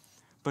down.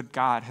 But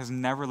God has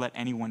never let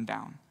anyone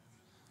down.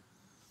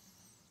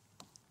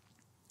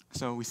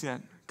 So we see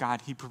that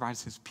God, he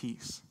provides his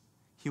peace.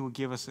 He will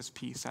give us this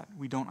peace that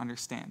we don't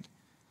understand.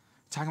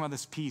 Talking about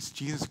this peace,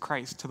 Jesus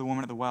Christ to the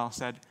woman at the well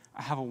said,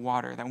 I have a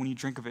water that when you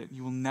drink of it,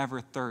 you will never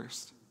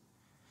thirst.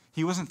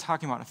 He wasn't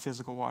talking about a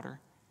physical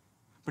water,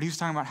 but he was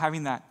talking about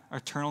having that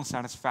eternal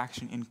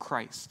satisfaction in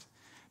Christ,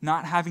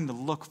 not having to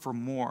look for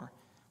more.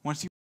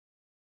 Once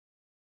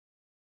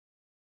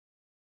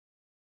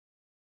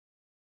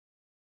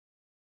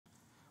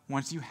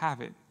you have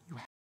it, you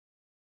have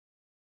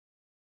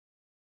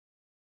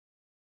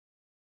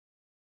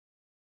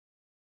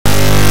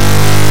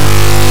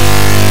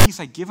peace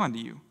I give unto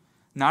you,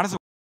 not as a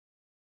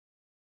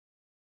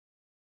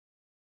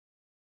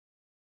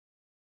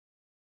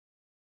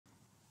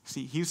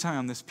See, he was telling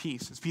them this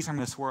peace I'm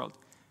in this world.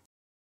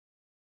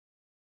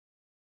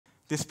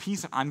 This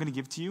peace that I'm going to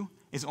give to you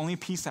is only a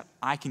peace that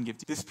I can give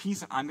to you. This peace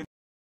that I'm going to.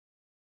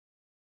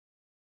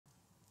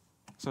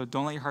 So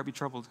don't let your heart be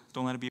troubled.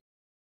 Don't let it be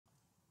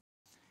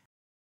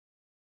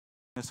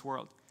in this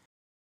world.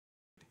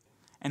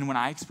 And when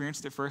I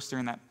experienced it first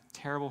during that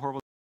terrible, horrible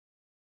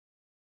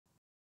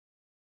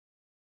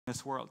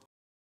this world.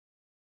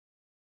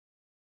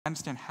 I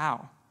understand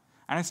how.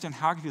 I understand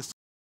how I can feel. So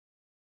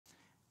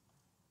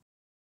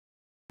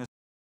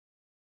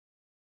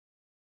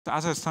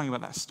as I was telling you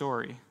about that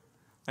story,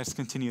 let's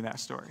continue that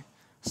story.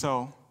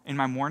 So in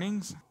my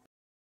mornings,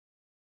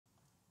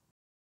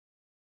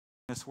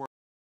 this world.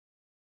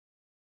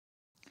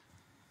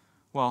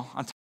 Well,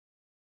 on top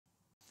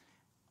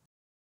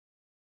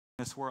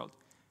of this world.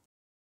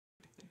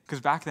 Because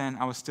back then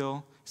I was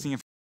still seeing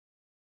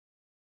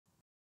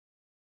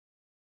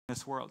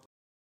this world.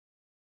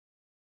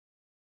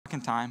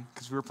 Second time,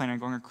 because we were planning on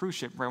going on a cruise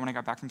ship right when I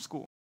got back from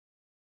school.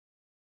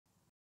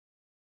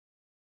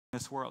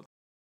 This world.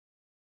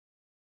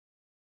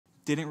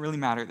 Didn't really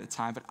matter at the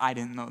time, but I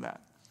didn't know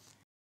that.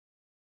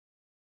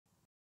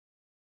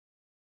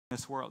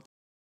 This world.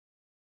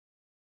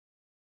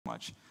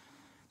 Much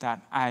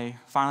that I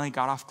finally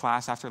got off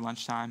class after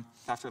lunchtime.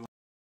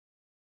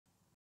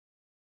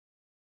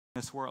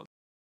 This world.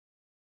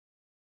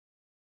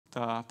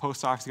 The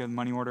post office got a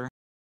money order.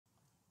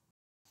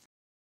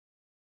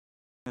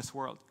 This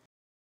world.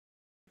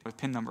 With a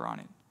PIN number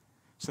on it.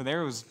 So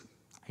there was,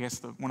 I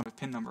guess, one of the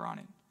PIN number on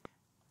it.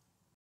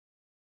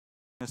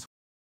 This.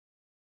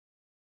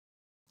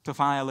 So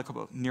finally I look up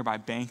a nearby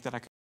bank that I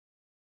could.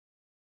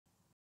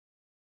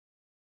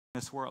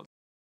 This world.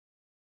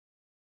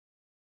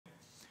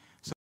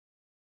 So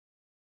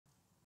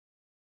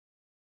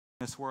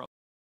this world.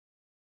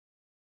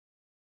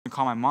 I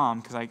call my mom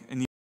because I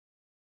need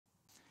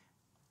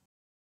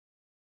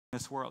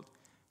this world.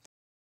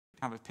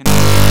 I have a PIN.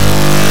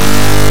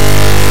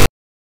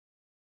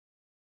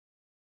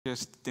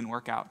 Just didn't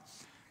work out.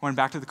 Went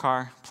back to the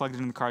car, plugged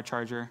it in the car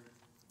charger.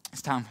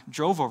 This time,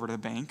 drove over to the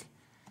bank,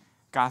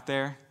 got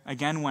there,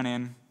 again went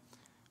in,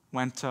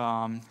 went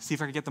to see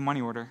if I could get the money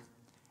order.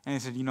 And they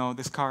said,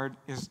 this card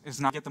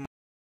is not get the money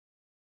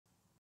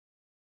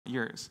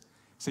yours,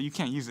 so you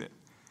can't use it.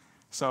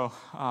 So,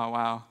 oh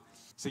wow.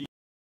 So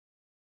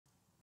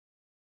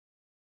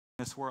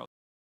this world.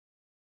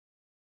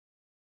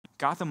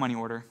 Got the money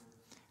order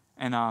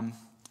and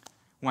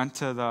went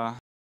to the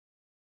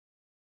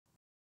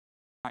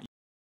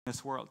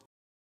this world.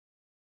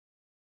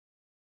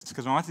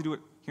 Because when I wanted to do it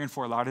here in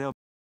Fort Lauderdale,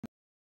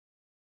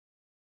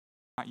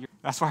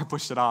 that's why I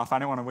pushed it off. I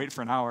didn't want to wait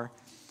for an hour.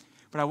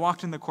 But I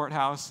walked in the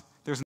courthouse.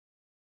 There's no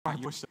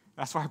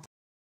that's why I pushed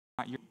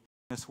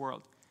this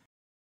world.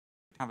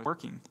 Have it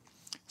working.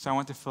 So I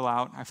went to filled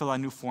out a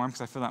new form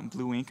because I filled out in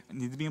blue ink. It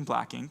needed to be in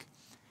black ink.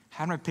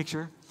 Had my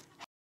picture.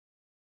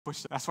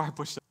 That's why I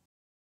pushed it.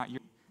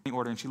 Your money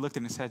order. And she looked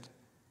at it and said,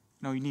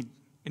 no, it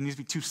needs to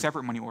be two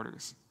separate money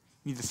orders.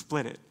 You need to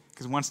split it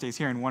because one stays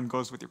here and one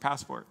goes with your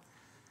passport.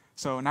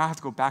 So now I have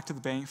to go back to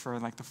the bank for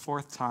like the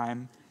fourth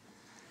time.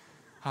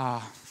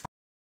 The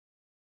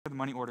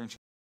money order and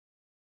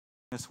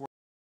this world.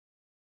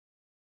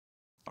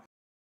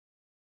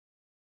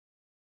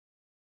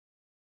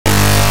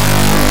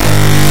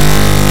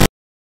 I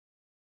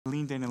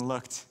leaned in and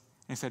looked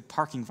and it said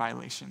parking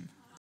violation.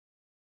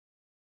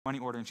 Money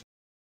order and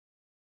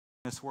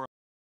this world.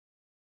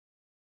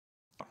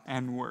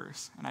 And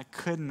worse. And I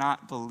could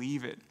not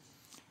believe it.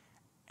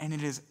 And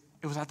it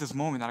was at this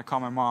moment that I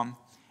called my mom.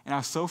 And I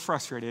was so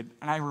frustrated.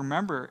 And I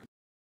remember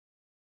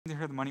I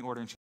heard the money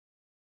order and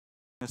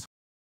this.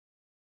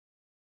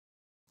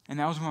 And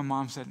that was when my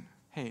mom said,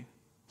 hey,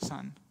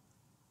 son,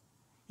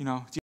 do you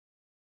have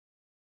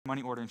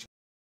money order and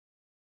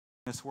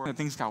this world? And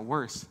things got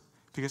worse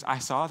because I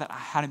saw that I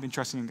hadn't been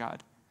trusting in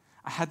God.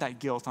 I had that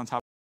guilt on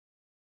top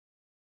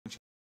of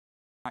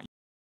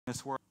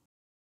this world.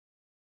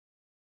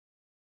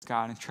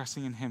 God and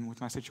trusting in Him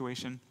with my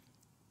situation.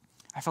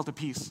 I felt a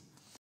peace.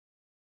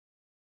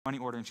 Money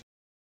order in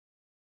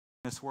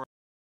this world.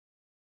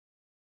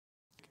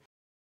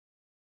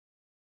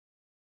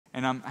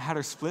 And I had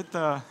her split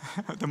the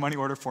money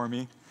order for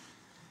me.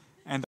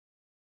 And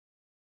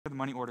the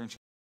money order in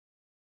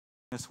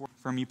this world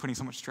for me putting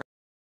so much stress.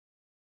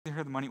 I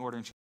heard the money order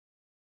in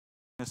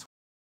this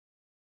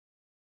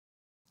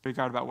world.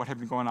 Out about what had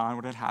been going on,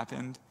 what had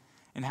happened,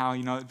 and how,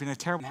 it'd been a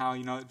terrible,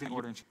 it'd been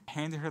order in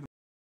handed her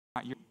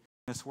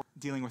this work,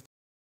 dealing with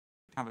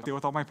deal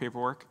with all my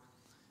paperwork.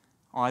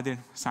 All I did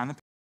was sign the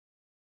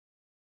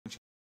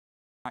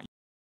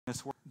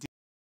this work.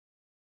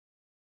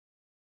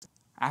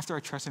 After I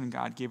trusted in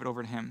God, gave it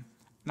over to Him.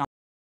 Not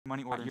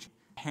money order,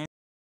 hand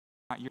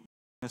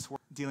this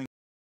work, dealing.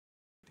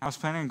 I was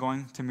planning on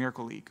going to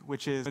Miracle League,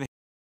 which is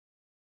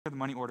the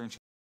money order in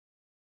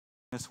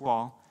this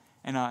wall,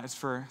 and it's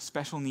for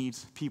special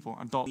needs people,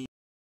 adult needs.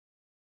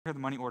 The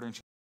money order in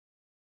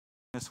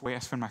this way I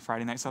spend my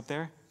Friday nights up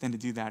there, then to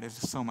do that is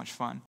so much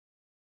fun.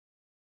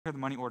 The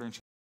money order in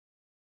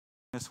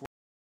this way.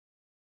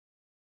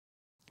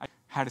 I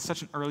had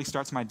such an early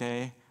start to my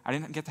day. I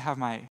didn't get to have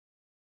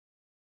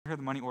the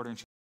money order in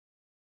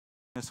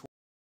this way.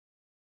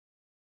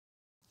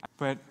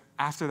 But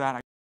after that,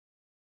 I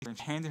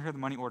handed her the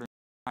money order.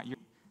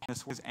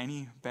 This was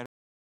any better.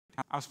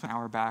 I was an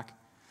hour back.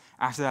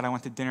 After that, I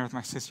went to dinner with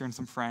my sister and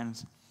some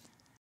friends.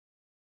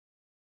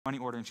 Money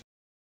order in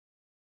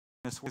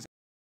this was.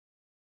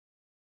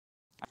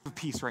 have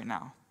peace right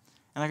now.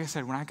 And like I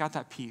said, when I got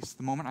that peace,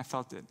 the moment I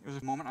felt it, it was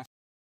a moment I felt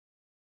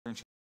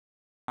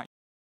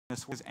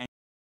this was any,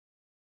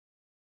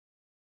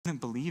 I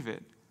didn't believe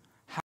it.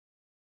 How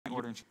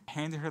order and she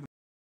handed her the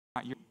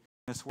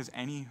this was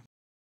any.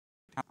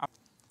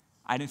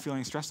 I didn't feel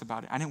any stress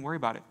about it. I didn't worry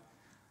about it.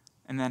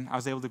 And then I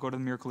was able to go to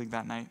the Miracle League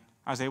that night.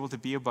 I was able to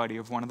be a buddy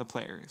of one of the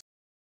players.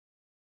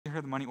 I handed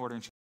her the money order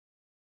and she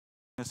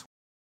this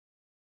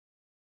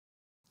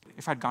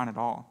if I'd gone at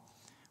all.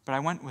 But I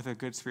went with a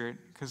good spirit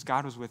because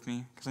God was with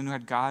me, because I knew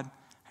God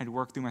had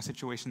worked through my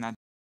situation that